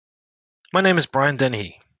My name is Brian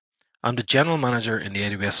Dennehy. I'm the General Manager in the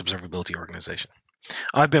AWS Observability organization.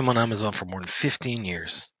 I've been on Amazon for more than 15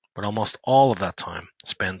 years, but almost all of that time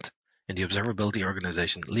spent in the observability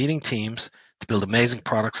organization, leading teams to build amazing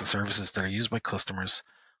products and services that are used by customers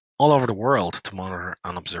all over the world to monitor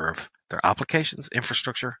and observe their applications,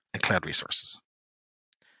 infrastructure, and cloud resources.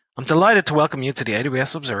 I'm delighted to welcome you to the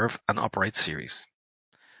AWS Observe and Operate series.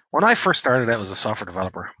 When I first started out as a software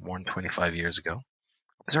developer more than 25 years ago,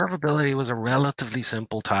 observability was a relatively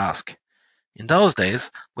simple task. In those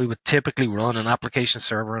days, we would typically run an application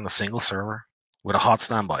server on a single server with a hot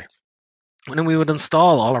standby. And then we would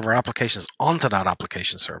install all of our applications onto that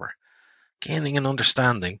application server. Gaining an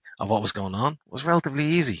understanding of what was going on was relatively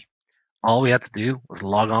easy. All we had to do was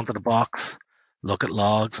log onto the box, look at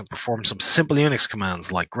logs, and perform some simple Unix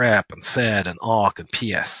commands like grep and sed and awk and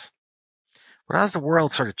ps. But as the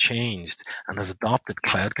world sort of changed and has adopted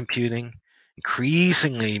cloud computing,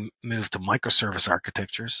 increasingly moved to microservice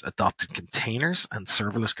architectures, adopted containers and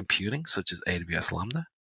serverless computing, such as AWS Lambda,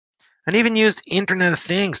 and even used Internet of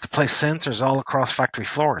Things to place sensors all across factory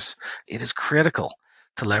floors, it is critical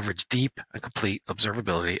to leverage deep and complete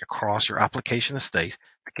observability across your application estate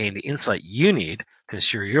to gain the insight you need to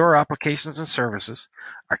ensure your applications and services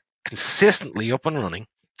are consistently up and running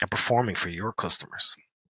and performing for your customers.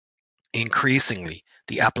 Increasingly,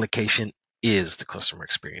 the application is the customer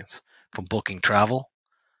experience, from booking travel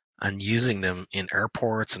and using them in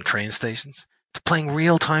airports and train stations to playing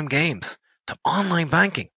real-time games to online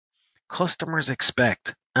banking. Customers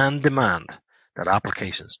expect and demand that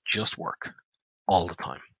applications just work all the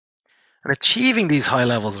time. And achieving these high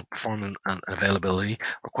levels of performance and availability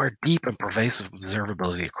require deep and pervasive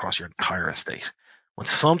observability across your entire estate. When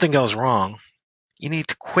something goes wrong, you need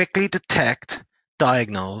to quickly detect,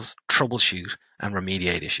 diagnose, troubleshoot, and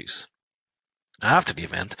remediate issues. After the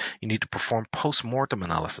event, you need to perform post-mortem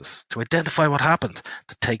analysis to identify what happened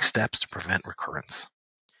to take steps to prevent recurrence.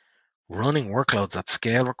 Running workloads at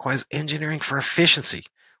scale requires engineering for efficiency,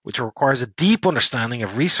 which requires a deep understanding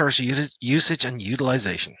of resource usage and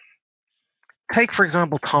utilization. Take, for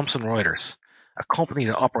example, Thomson Reuters, a company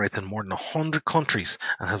that operates in more than 100 countries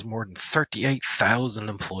and has more than 38,000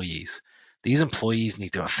 employees. These employees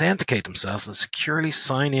need to authenticate themselves and securely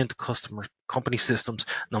sign into company systems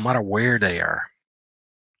no matter where they are.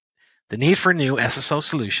 The need for a new SSO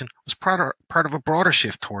solution was part of a broader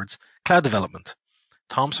shift towards cloud development.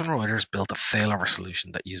 Thomson Reuters built a failover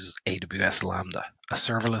solution that uses AWS Lambda, a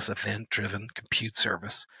serverless event-driven compute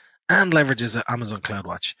service, and leverages Amazon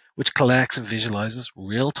CloudWatch, which collects and visualizes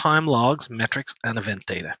real-time logs, metrics, and event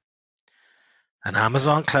data. An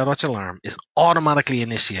Amazon CloudWatch alarm is automatically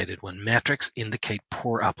initiated when metrics indicate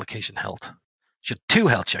poor application health. Should two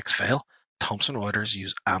health checks fail, Thomson Reuters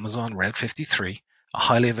use Amazon Red 53, a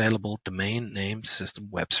highly available domain name system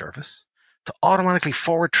web service, to automatically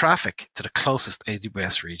forward traffic to the closest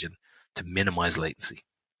AWS region to minimize latency.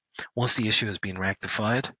 Once the issue has been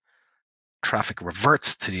rectified, traffic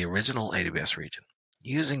reverts to the original AWS region.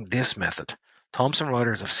 Using this method, Thomson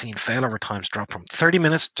Reuters have seen failover times drop from 30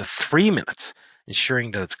 minutes to 3 minutes,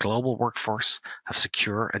 ensuring that its global workforce have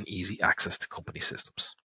secure and easy access to company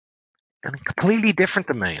systems. In a completely different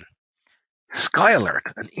domain, SkyAlert,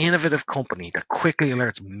 an innovative company that quickly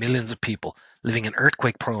alerts millions of people living in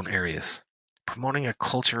earthquake-prone areas, promoting a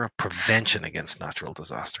culture of prevention against natural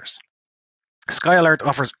disasters. SkyAlert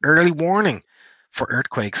offers early warning for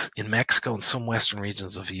earthquakes in Mexico and some western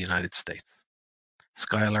regions of the United States.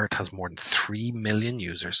 SkyAlert has more than 3 million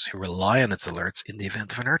users who rely on its alerts in the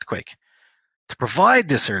event of an earthquake. To provide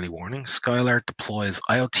this early warning, SkyAlert deploys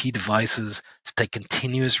IoT devices to take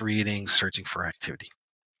continuous readings, searching for activity.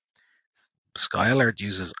 SkyAlert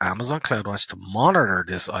uses Amazon CloudWatch to monitor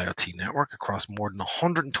this IoT network across more than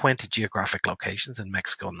 120 geographic locations in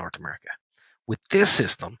Mexico and North America. With this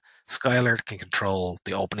system, SkyAlert can control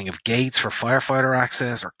the opening of gates for firefighter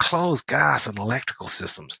access or close gas and electrical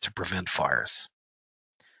systems to prevent fires.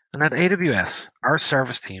 And at AWS, our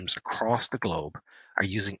service teams across the globe are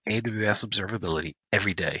using AWS Observability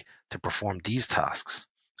every day to perform these tasks.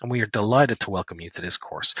 And we are delighted to welcome you to this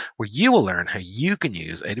course, where you will learn how you can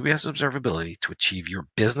use AWS Observability to achieve your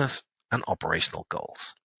business and operational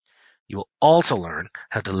goals. You will also learn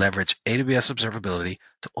how to leverage AWS Observability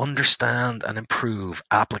to understand and improve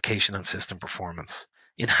application and system performance,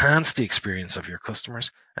 enhance the experience of your customers,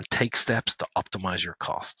 and take steps to optimize your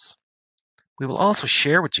costs. We will also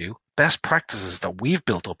share with you best practices that we've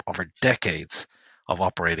built up over decades of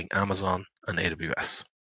operating Amazon and AWS.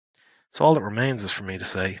 So all that remains is for me to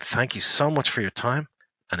say thank you so much for your time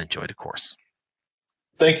and enjoy the course.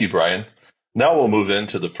 Thank you, Brian. Now we'll move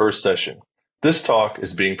into the first session. This talk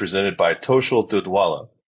is being presented by Toshal Dudwala.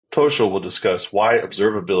 Toshal will discuss why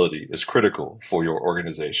observability is critical for your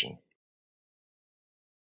organization.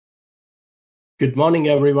 Good morning,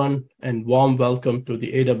 everyone, and warm welcome to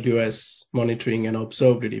the AWS Monitoring and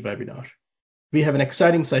Observability webinar. We have an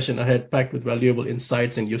exciting session ahead packed with valuable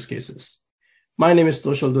insights and use cases. My name is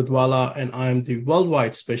Toshal Dudwala, and I am the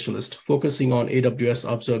worldwide specialist focusing on AWS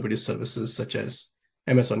observability services such as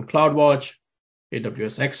Amazon CloudWatch,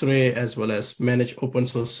 AWS X-Ray, as well as managed open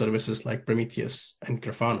source services like Prometheus and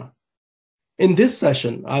Grafana. In this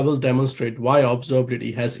session, I will demonstrate why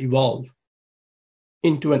observability has evolved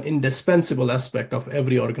into an indispensable aspect of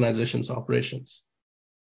every organization's operations.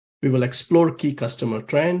 We will explore key customer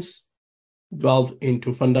trends, delve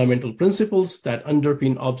into fundamental principles that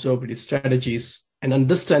underpin observability strategies, and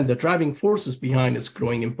understand the driving forces behind its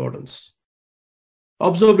growing importance.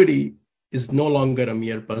 Observability is no longer a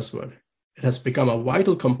mere buzzword. It has become a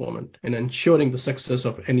vital component in ensuring the success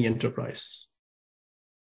of any enterprise.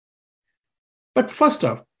 But first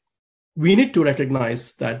up, we need to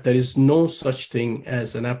recognize that there is no such thing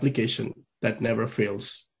as an application that never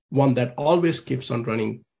fails, one that always keeps on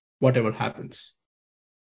running whatever happens.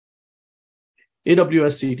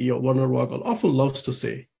 AWS CTO Werner Vogel often loves to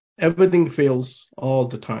say, everything fails all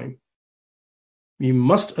the time. We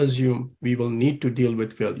must assume we will need to deal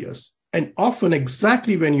with failures, and often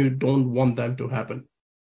exactly when you don't want them to happen.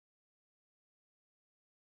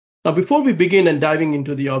 Now, before we begin and diving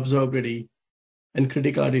into the observability and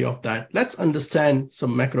criticality of that, let's understand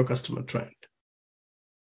some macro customer trend.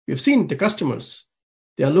 We've seen the customers,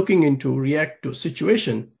 they are looking into react to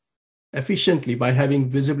situation efficiently by having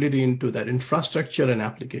visibility into their infrastructure and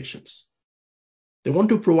applications. They want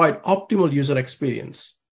to provide optimal user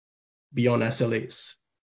experience beyond SLAs,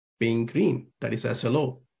 being green, that is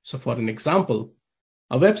SLO. So for an example,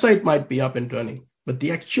 a website might be up and running, but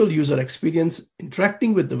the actual user experience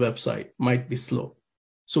interacting with the website might be slow.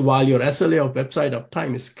 So while your SLA of website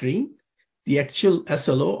uptime is green, the actual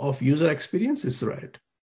SLO of user experience is red.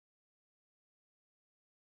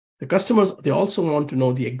 The customers, they also want to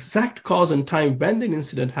know the exact cause and time when an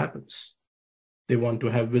incident happens. They want to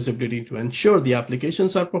have visibility to ensure the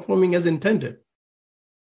applications are performing as intended.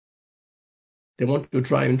 They want to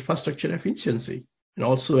drive infrastructure efficiency and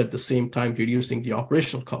also at the same time reducing the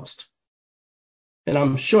operational cost. And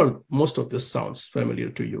I'm sure most of this sounds familiar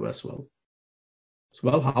to you as well. So,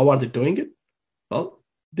 well, how are they doing it? Well,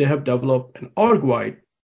 they have developed an org-wide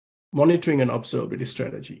monitoring and observability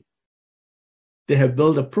strategy. They have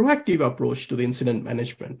built a proactive approach to the incident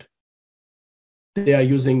management. They are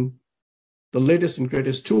using the latest and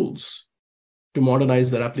greatest tools to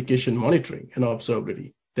modernize their application monitoring and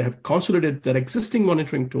observability. They have consolidated their existing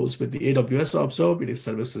monitoring tools with the AWS observability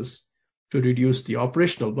services to reduce the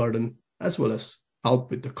operational burden as well as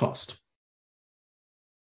help with the cost.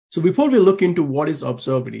 So before we look into what is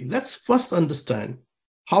observability, let's first understand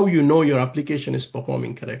how you know your application is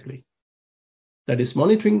performing correctly. That is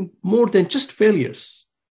monitoring more than just failures.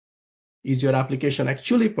 Is your application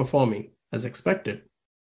actually performing as expected?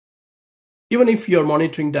 Even if your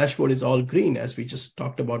monitoring dashboard is all green, as we just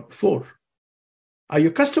talked about before, are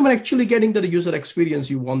your customer actually getting the user experience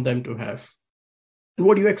you want them to have? And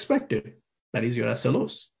what you expected? That is your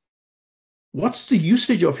SLOs. What's the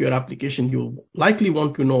usage of your application? You'll likely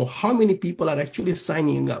want to know how many people are actually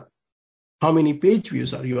signing up, how many page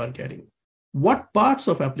views you are getting, what parts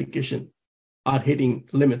of application are hitting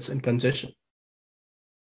limits and congestion.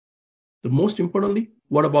 The most importantly,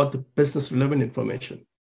 what about the business relevant information?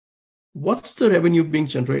 What's the revenue being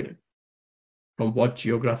generated? From what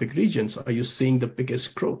geographic regions are you seeing the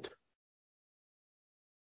biggest growth?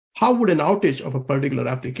 How would an outage of a particular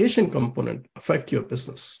application component affect your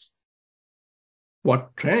business?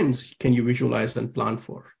 What trends can you visualize and plan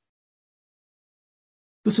for?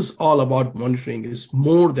 This is all about monitoring. It is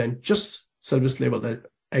more than just service level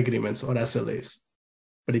agreements or SLAs,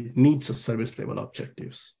 but it needs a service level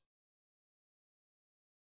objectives.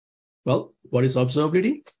 Well, what is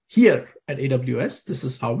observability? Here at AWS, this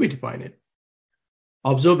is how we define it.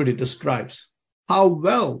 Observability describes how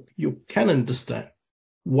well you can understand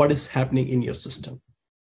what is happening in your system,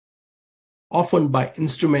 often by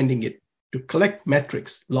instrumenting it to collect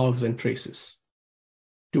metrics, logs, and traces,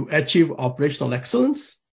 to achieve operational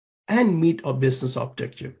excellence and meet a business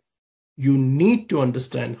objective. You need to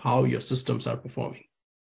understand how your systems are performing.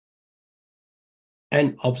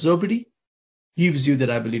 And observability gives you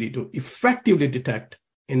the ability to effectively detect,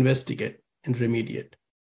 investigate, and remediate.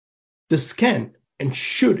 This can and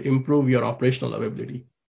should improve your operational availability.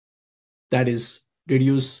 That is,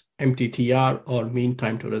 reduce MTTR or mean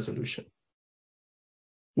time to resolution.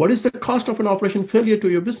 What is the cost of an operation failure to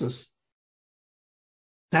your business?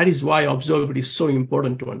 That is why observability is so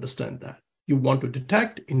important to understand that. You want to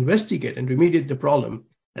detect, investigate, and remediate the problem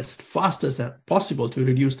as fast as possible to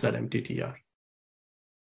reduce that MTTR.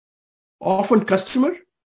 Often customer,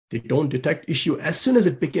 they don't detect issue as soon as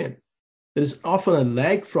it begins. There is often a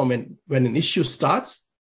lag from when an issue starts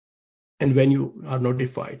and when you are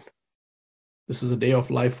notified. This is a day of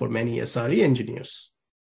life for many SRE engineers.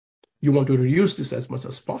 You want to reduce this as much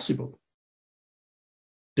as possible.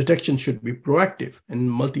 Detection should be proactive and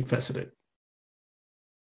multifaceted.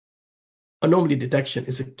 Anomaly detection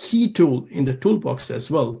is a key tool in the toolbox as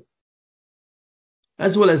well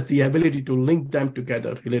as the ability to link them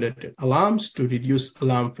together related alarms to reduce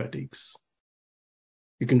alarm fatigues.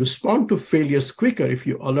 You can respond to failures quicker if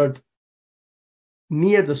you alert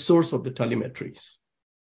near the source of the telemetries.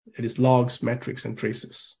 It is logs, metrics, and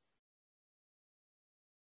traces.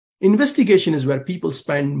 Investigation is where people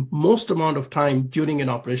spend most amount of time during an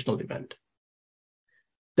operational event.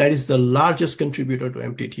 That is the largest contributor to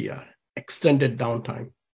MTTR, extended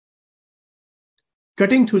downtime.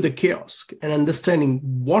 Cutting through the chaos and understanding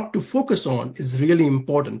what to focus on is really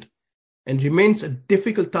important and remains a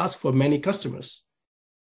difficult task for many customers.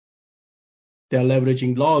 They are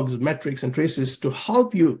leveraging logs, metrics, and traces to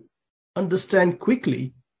help you understand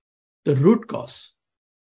quickly the root cause.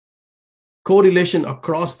 Correlation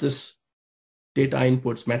across this data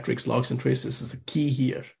inputs, metrics, logs, and traces is the key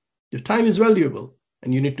here. Your time is valuable,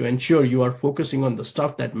 and you need to ensure you are focusing on the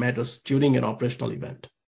stuff that matters during an operational event.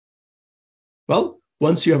 Well,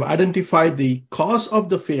 once you have identified the cause of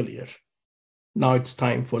the failure, now it's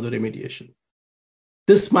time for the remediation.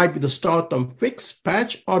 This might be the short-term fix,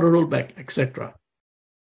 patch, or a rollback, etc.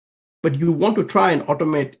 But you want to try and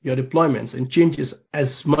automate your deployments and changes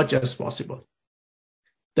as much as possible.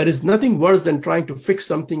 There is nothing worse than trying to fix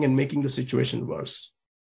something and making the situation worse.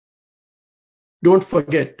 Don't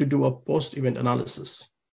forget to do a post-event analysis.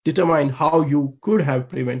 Determine how you could have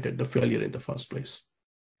prevented the failure in the first place.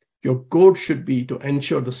 Your goal should be to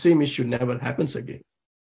ensure the same issue never happens again.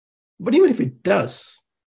 But even if it does,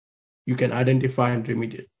 you can identify and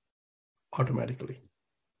remediate automatically.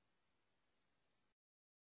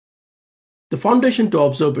 The foundation to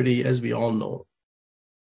observability, as we all know,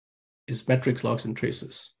 is metrics, logs, and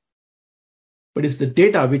traces. But it's the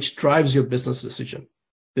data which drives your business decision.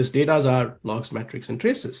 These data are logs, metrics, and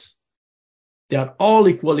traces. They are all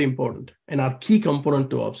equally important and are key component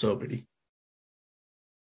to observability.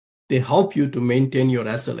 They help you to maintain your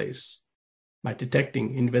SLAs by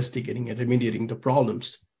detecting, investigating, and remediating the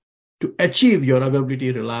problems to achieve your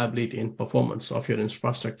availability, reliability, and performance of your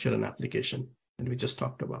infrastructure and application that we just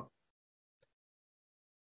talked about.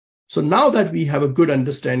 So now that we have a good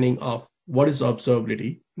understanding of what is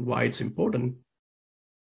observability and why it's important,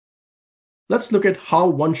 let's look at how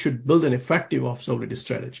one should build an effective observability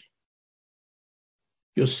strategy.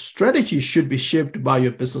 Your strategy should be shaped by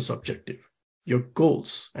your business objective. Your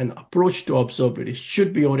goals and approach to observability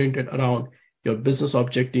should be oriented around your business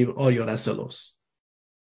objective or your SLOs.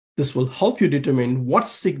 This will help you determine what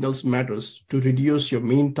signals matters to reduce your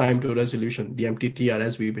mean time to resolution, the MTTR,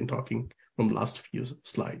 as we've been talking from last few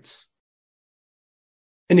slides,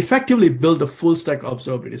 and effectively build a full stack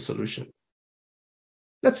observability solution.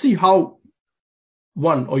 Let's see how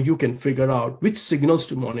one or you can figure out which signals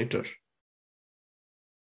to monitor.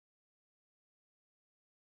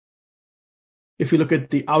 If you look at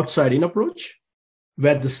the outside-in approach,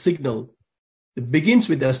 where the signal begins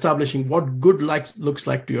with establishing what good looks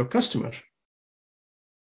like to your customer.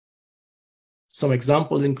 Some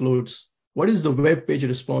examples includes, what is the web page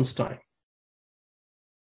response time?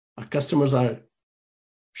 Our customers are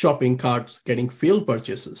shopping carts getting failed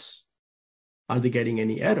purchases. Are they getting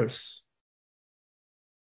any errors?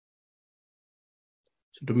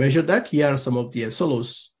 So to measure that, here are some of the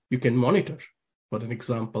SLOs you can monitor. For an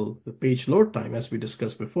example, the page load time, as we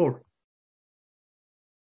discussed before.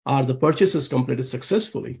 Are the purchases completed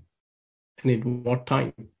successfully? And in what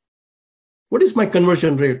time? What is my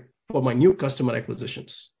conversion rate for my new customer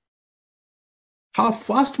acquisitions? How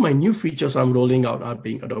fast my new features I'm rolling out are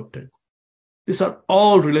being adopted? These are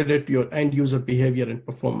all related to your end user behavior and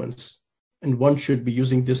performance, and one should be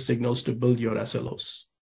using these signals to build your SLOs.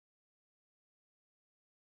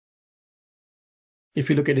 If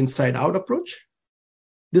you look at inside-out approach,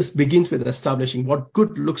 this begins with establishing what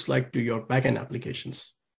good looks like to your backend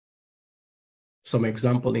applications. Some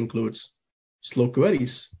example includes slow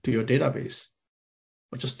queries to your database,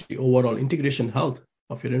 or just the overall integration health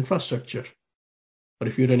of your infrastructure. Or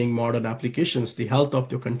if you're running modern applications, the health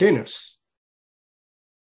of your containers.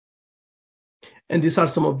 And these are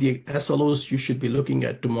some of the SLOs you should be looking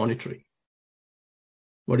at to monitoring.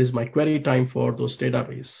 What is my query time for those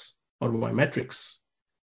database or my metrics?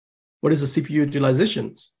 What is the CPU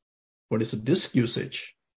utilization? What is the disk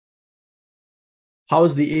usage? How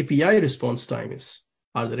is the API response time is?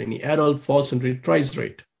 Are there any error, false, and retries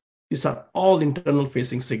rate? These are all internal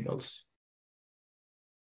facing signals.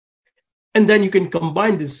 And then you can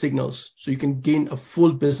combine these signals so you can gain a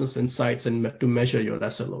full business insights and to measure your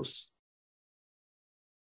SLOs.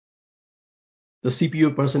 The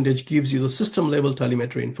CPU percentage gives you the system level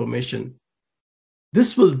telemetry information.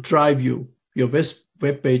 This will drive you your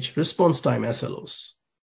web page response time SLOs,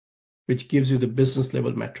 which gives you the business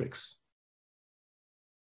level metrics.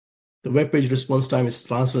 The web page response time is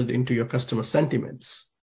translated into your customer sentiments,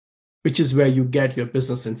 which is where you get your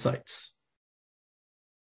business insights.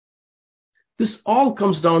 This all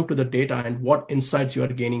comes down to the data and what insights you are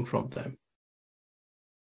gaining from them.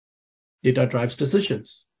 Data drives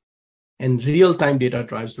decisions, and real-time data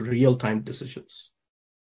drives real-time decisions.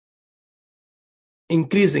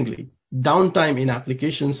 Increasingly, downtime in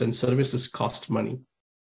applications and services cost money.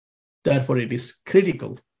 Therefore, it is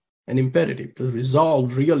critical and imperative to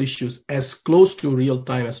resolve real issues as close to real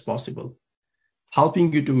time as possible,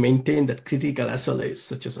 helping you to maintain that critical SLAs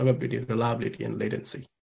such as availability, reliability, and latency.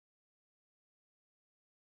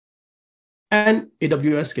 And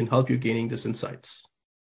AWS can help you gaining these insights.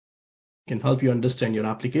 Can help you understand your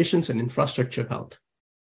applications and infrastructure health.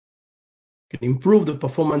 Can improve the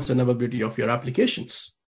performance and availability of your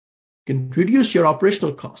applications. Can reduce your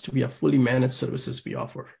operational cost via fully managed services we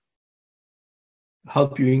offer.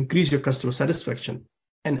 Help you increase your customer satisfaction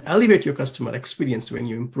and elevate your customer experience when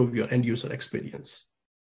you improve your end user experience.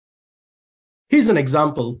 Here's an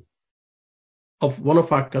example of one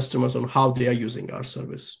of our customers on how they are using our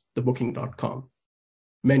service, the booking.com.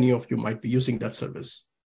 Many of you might be using that service.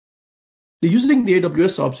 They're using the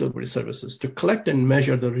AWS Observability services to collect and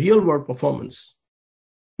measure the real-world performance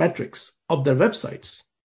metrics of their websites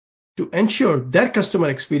to ensure their customer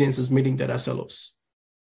experience is meeting their SLOs.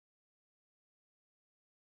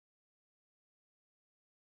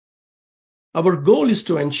 Our goal is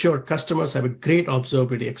to ensure customers have a great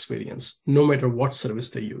observability experience, no matter what service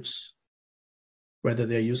they use, whether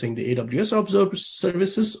they're using the AWS Observability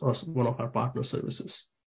services or one of our partner services.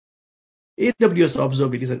 AWS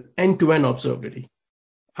Observability is an end-to-end observability.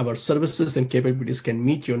 Our services and capabilities can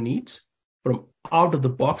meet your needs from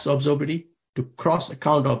out-of-the-box observability to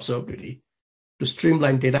cross-account observability to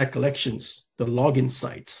streamline data collections, the log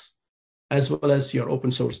insights, as well as your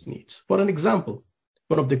open source needs. For an example,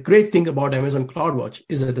 one of the great things about Amazon CloudWatch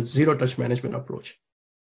is that it's a zero-touch management approach.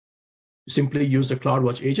 You simply use the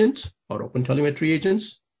CloudWatch agents or OpenTelemetry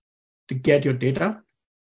agents to get your data,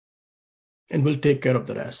 and we'll take care of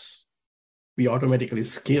the rest. We automatically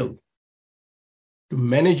scale to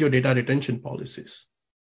manage your data retention policies.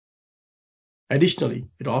 Additionally,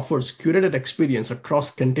 it offers curated experience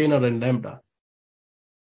across container and Lambda,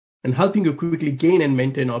 and helping you quickly gain and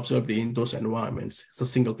maintain observability in those environments. It's a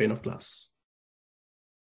single pane of glass.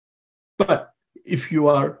 But if you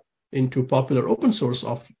are into popular open source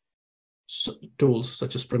of tools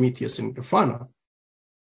such as Prometheus and Grafana,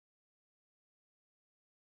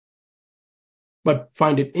 but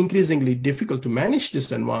find it increasingly difficult to manage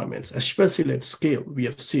these environments, especially at scale, we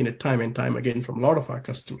have seen it time and time again from a lot of our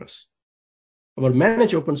customers. Our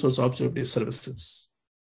managed open source observability services,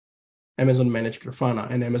 Amazon Managed Grafana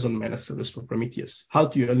and Amazon Managed Service for Prometheus,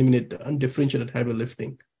 help you eliminate the undifferentiated heavy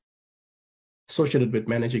lifting associated with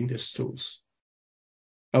managing these tools.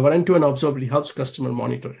 Our end-to-end observability helps customers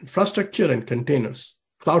monitor infrastructure and containers,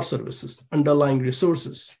 cloud services, underlying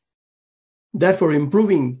resources, therefore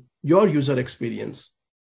improving your user experience,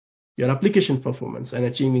 your application performance, and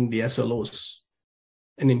achieving the SLOs,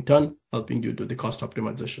 and in turn, helping you do the cost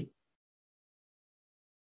optimization.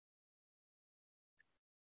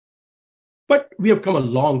 But we have come a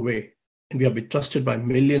long way, and we have been trusted by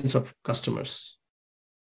millions of customers.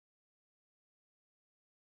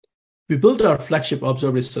 We built our flagship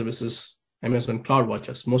observability services, Amazon CloudWatch,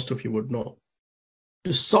 as most of you would know,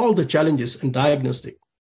 to solve the challenges and diagnostic,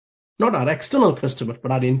 not our external customers,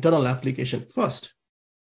 but our internal application first.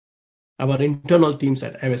 Our internal teams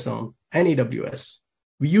at Amazon and AWS,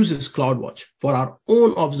 we use this CloudWatch for our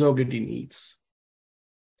own observability needs.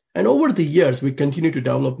 And over the years, we continue to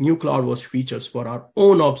develop new CloudWatch features for our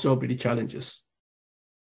own observability challenges.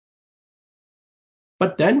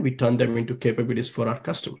 But then we turn them into capabilities for our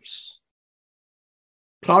customers.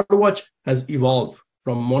 CloudWatch has evolved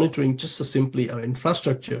from monitoring just simply our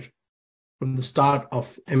infrastructure from the start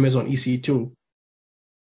of Amazon EC2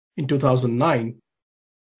 in 2009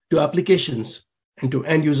 to applications and to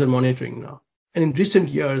end user monitoring now. And in recent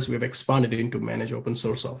years, we've expanded into managed open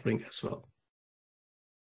source offering as well.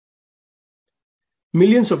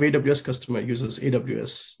 Millions of AWS customers uses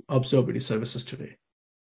AWS observability services today.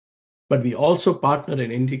 But we also partner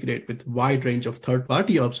and integrate with a wide range of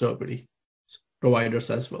third-party observability providers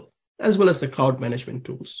as well as the cloud management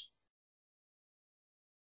tools,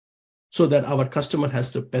 so that our customer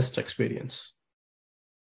has the best experience.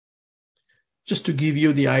 Just to give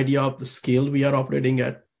you the idea of the scale we are operating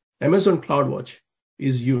at, Amazon CloudWatch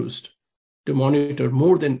is used to monitor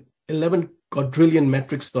more than 11 quadrillion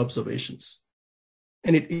metrics observations,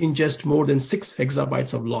 and it ingests more than 6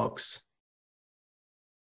 exabytes of logs.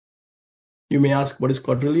 You may ask, what is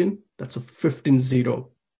quadrillion? That's a 15 zero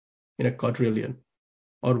in a quadrillion,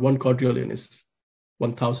 or 1 quadrillion is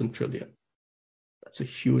 1,000 trillion. That's a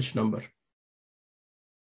huge number.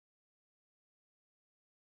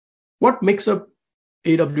 What makes up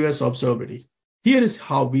AWS observability? Here is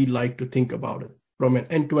how we like to think about it from an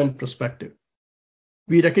end-to-end perspective.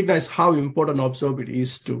 We recognize how important observability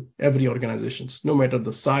is to every organization, no matter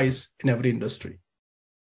the size in every industry.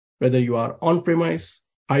 Whether you are on-premise,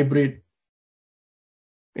 hybrid,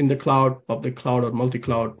 in the cloud, public cloud, or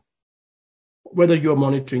multi-cloud, whether you are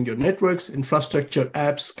monitoring your networks, infrastructure,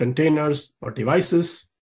 apps, containers, or devices,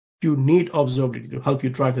 you need observability to help you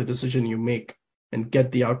drive the decision you make and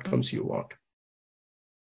get the outcomes you want.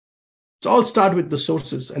 So all start with the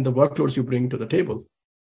sources and the workloads you bring to the table,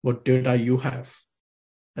 what data you have.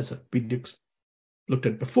 As we looked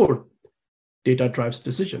at before, data drives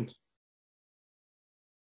decisions.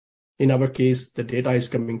 In our case, the data is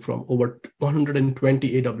coming from over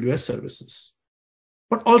 120 AWS services,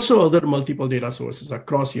 but also other multiple data sources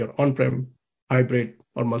across your on-prem, hybrid,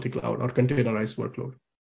 or multi-cloud or containerized workload.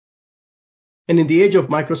 And in the age of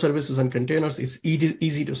microservices and containers, it's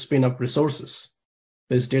easy to spin up resources.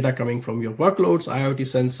 There's data coming from your workloads, IoT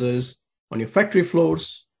sensors, on your factory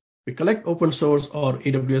floors. We collect open source or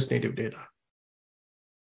AWS native data.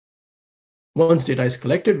 Once data is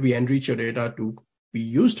collected, we enrich your data to be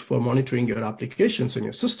used for monitoring your applications and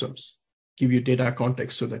your systems, give you data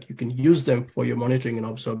context so that you can use them for your monitoring and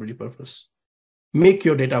observability purpose. Make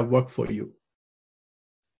your data work for you.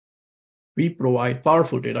 We provide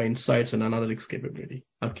powerful data insights and analytics capability.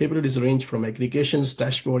 Our capabilities range from aggregations,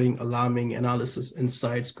 dashboarding, alarming, analysis,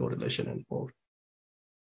 insights, correlation, and more.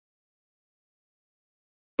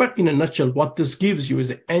 But in a nutshell, what this gives you is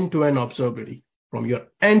an end-to-end observability from your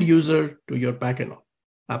end user to your backend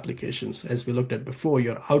applications. As we looked at before,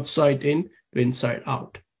 your outside in to inside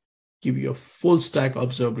out. Give you a full stack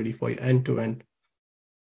observability for your end-to-end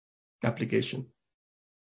application.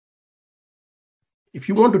 If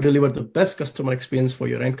you want to deliver the best customer experience for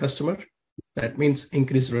your end customer, that means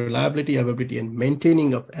increase reliability, availability, and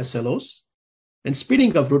maintaining of SLOs, and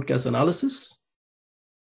speeding up root cause analysis.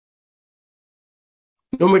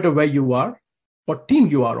 No matter where you are, what team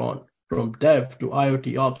you are on, from dev to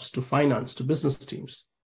IoT ops to finance to business teams,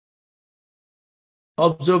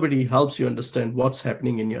 observability helps you understand what's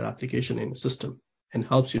happening in your application and system and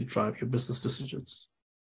helps you drive your business decisions.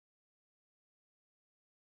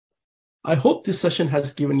 I hope this session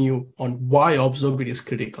has given you on why observability is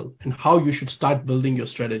critical and how you should start building your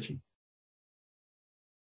strategy.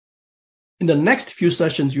 In the next few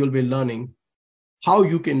sessions, you'll be learning how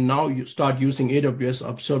you can now start using AWS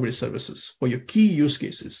observability services for your key use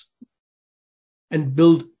cases and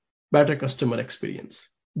build better customer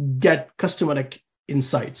experience, get customer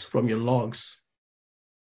insights from your logs,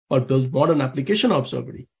 or build modern application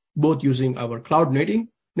observability, both using our cloud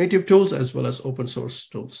native tools as well as open source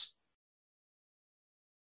tools.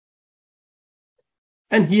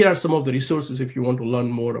 And here are some of the resources if you want to learn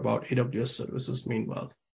more about AWS services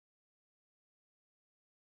meanwhile.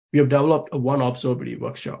 We have developed a one observability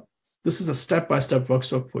workshop. This is a step-by-step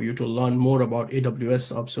workshop for you to learn more about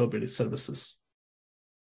AWS observability services.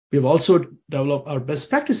 We have also developed our best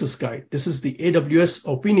practices guide. This is the AWS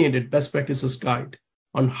opinionated best practices guide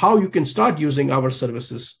on how you can start using our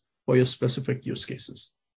services for your specific use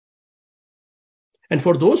cases. And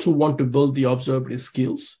for those who want to build the observability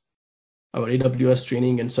skills, our AWS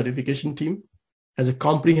training and certification team has a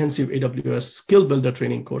comprehensive AWS skill builder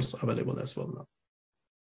training course available as well now.